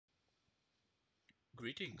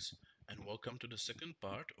Greetings and welcome to the second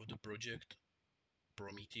part of the project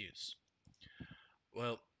Prometheus.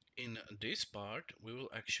 Well, in this part we will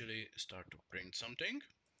actually start to print something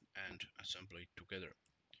and assemble it together.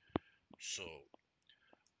 So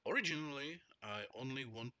originally I only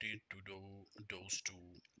wanted to do those two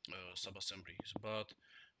sub-assemblies, but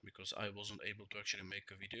because I wasn't able to actually make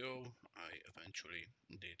a video, I eventually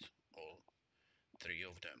did all three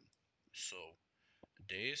of them. So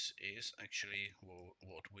this is actually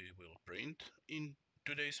what we will print in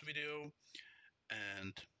today's video,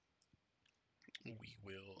 and we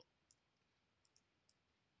will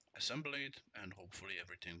assemble it and hopefully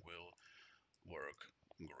everything will work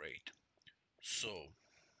great. So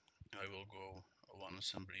I will go one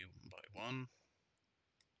assembly by one.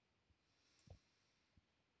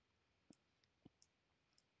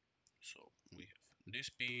 So we have this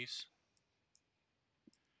piece,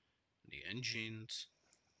 the engines,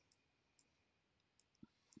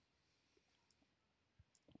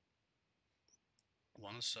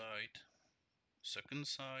 one side, second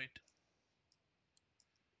side,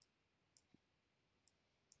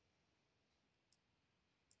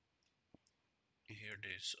 here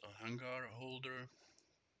this hangar holder,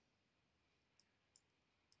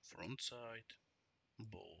 front side,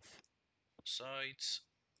 both sides,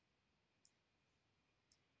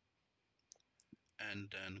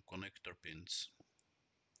 and then connector pins.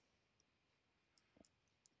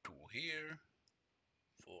 2 here,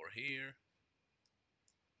 4 here,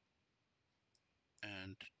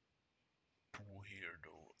 and 2 here,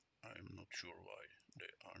 though I'm not sure why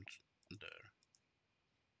they aren't there.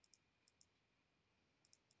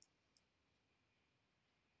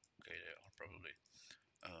 Okay, they are probably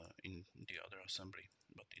in the other assembly,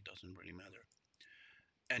 but it doesn't really matter.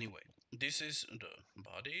 Anyway, this is the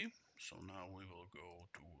body, so now we will go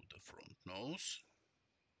to the front nose.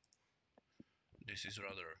 This is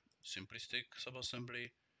rather simplistic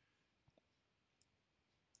subassembly.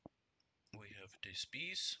 We have this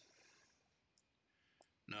piece.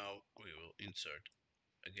 Now we will insert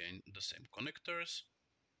again the same connectors.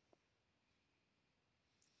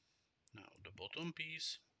 Now the bottom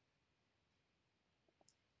piece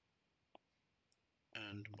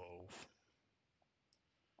and both.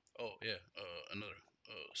 Oh yeah, another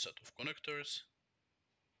set of connectors,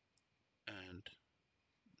 and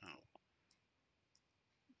now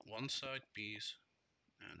one side piece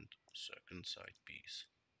and second side piece.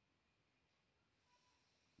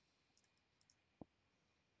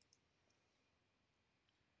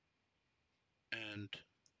 And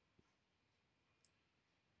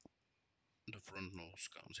the front nose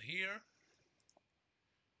comes here,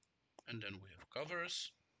 and then we have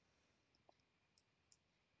covers.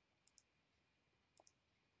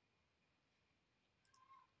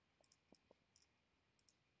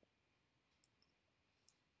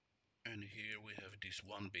 And here we have this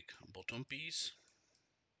one big bottom piece.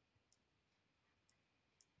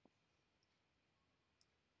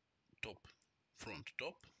 Top, front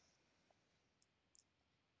top.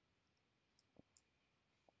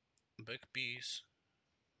 Back piece,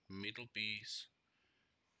 middle piece,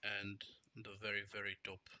 and the very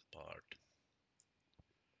top part.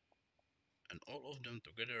 And all of them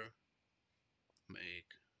together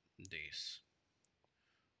make this.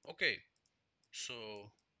 Okay,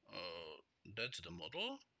 so that's the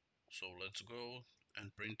model. So let's go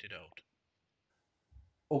and print it out.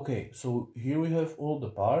 Okay, so here we have all the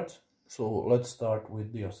parts. So let's start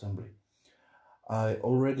with the assembly. I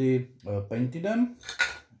already painted them,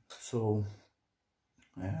 so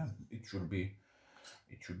it should be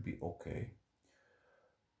okay.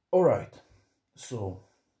 All right. So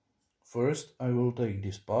first I will take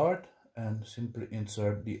this part and simply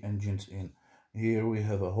insert the engines in. Here we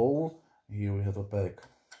have a hole. Here we have a pack.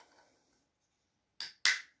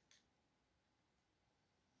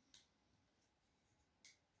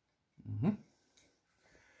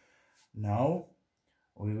 Now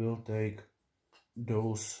we will take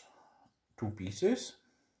those two pieces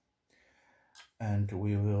and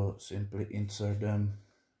we will simply insert them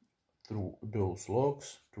through those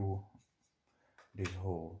logs to this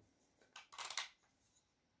hole,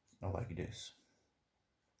 like this.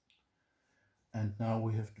 And now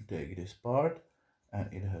we have to take this part,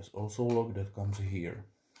 and it has also a log that comes here.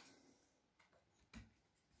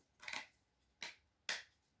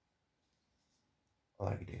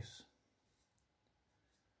 Like this.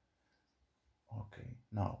 Okay,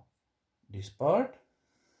 now this part,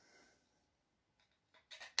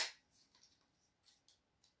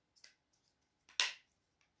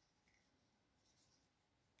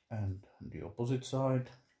 and the opposite side,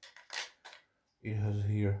 it has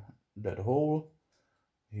here that hole.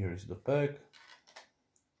 Here is the pack,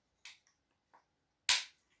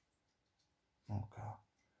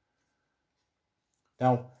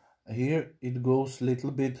 Now here it goes a little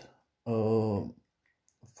bit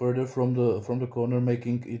further from the corner,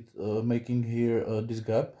 making here this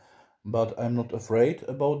gap, but I'm not afraid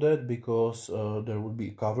about that because there will be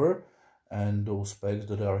a cover, and those pegs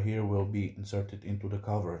that are here will be inserted into the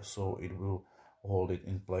cover, so it will hold it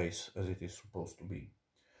in place as it is supposed to be.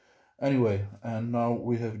 Anyway, and now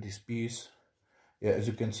we have this piece. Yeah, as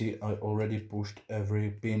you can see, I already pushed every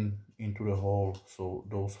pin into the hole, so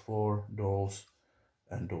those 4, those,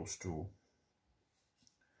 and those 2.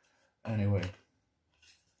 Anyway,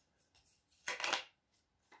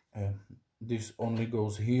 this only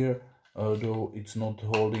goes here, though it's not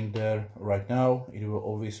holding there right now. It will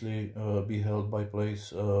obviously be held by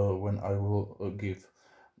place when I will give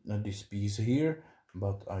this piece here,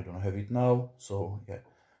 but I don't have it now. So yeah,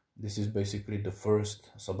 this is basically the first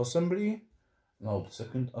subassembly. Now the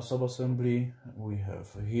second subassembly we have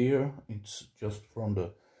here. It's just from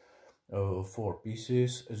the 4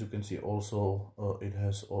 pieces. As you can see, also it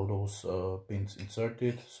has all those pins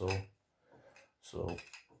inserted, so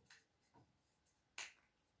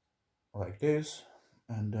like this,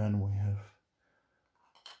 and then we have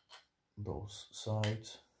those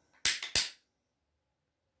sides.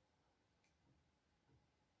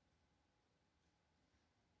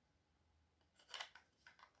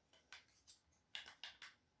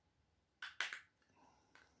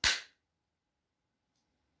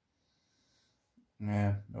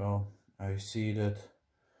 Yeah, well, I see that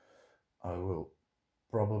I will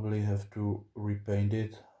probably have to repaint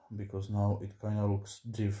it because now it kind of looks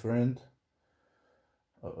different,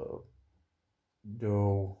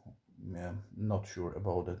 though yeah, not sure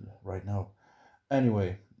about it right now.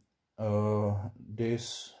 Anyway,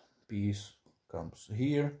 this piece comes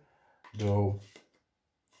here, though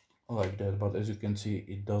like that, but as you can see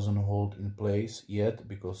it doesn't hold in place yet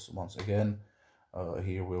because once again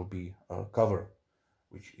here will be a cover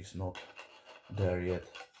which is not there yet.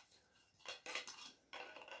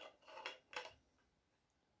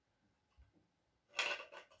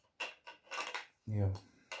 Yeah,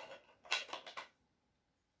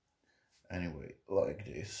 anyway, like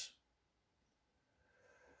this.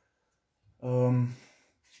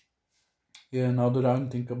 Yeah, now that I'm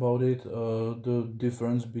thinking about it, the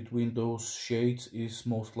difference between those shades is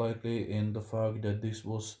most likely in the fact that this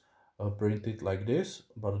was printed like this,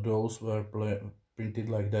 but those were printed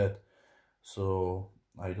like that. So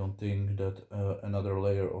I don't think that another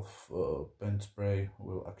layer of paint spray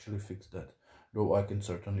will actually fix that, though I can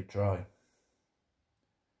certainly try.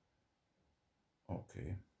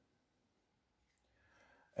 Okay.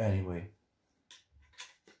 Anyway,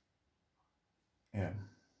 yeah.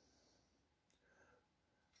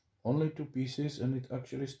 Only 2 pieces and it's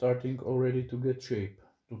actually starting already to get shape,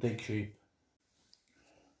 to take shape.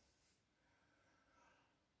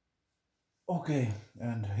 Okay,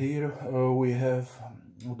 and here we have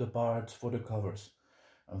the parts for the covers.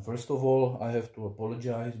 And first of all, I have to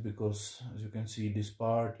apologize because as you can see this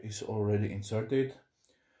part is already inserted.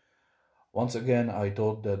 Once again, I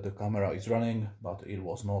thought that the camera is running, but it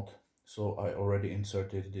was not. So I already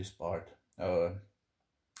inserted this part.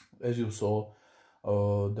 As you saw,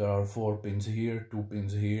 there are 4 pins here, 2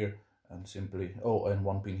 pins here, and simply, oh, and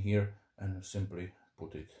 1 pin here, and simply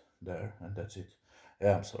put it there, and that's it.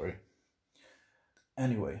 Yeah, I'm sorry.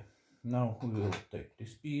 Anyway, now we will take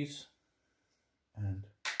this piece and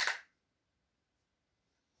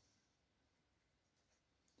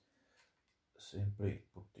simply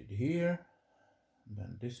put it here,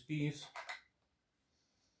 then this piece.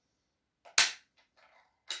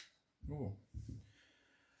 Ooh.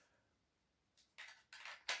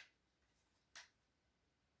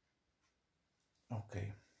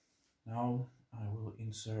 Okay, now I will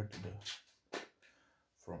insert the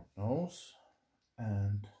front nose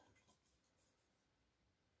and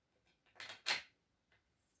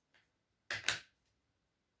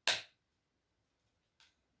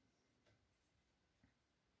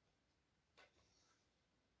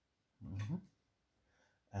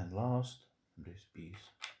and last this piece.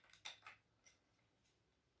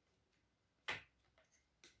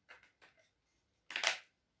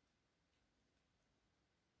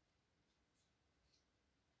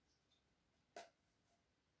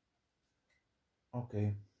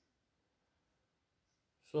 Okay,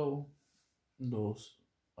 so those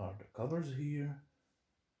are the covers here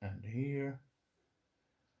and here.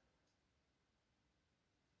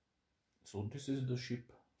 So this is the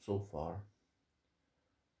ship so far.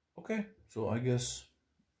 Okay, so I guess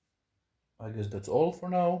that's all for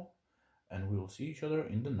now, and we will see each other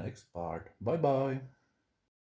in the next part. Bye bye.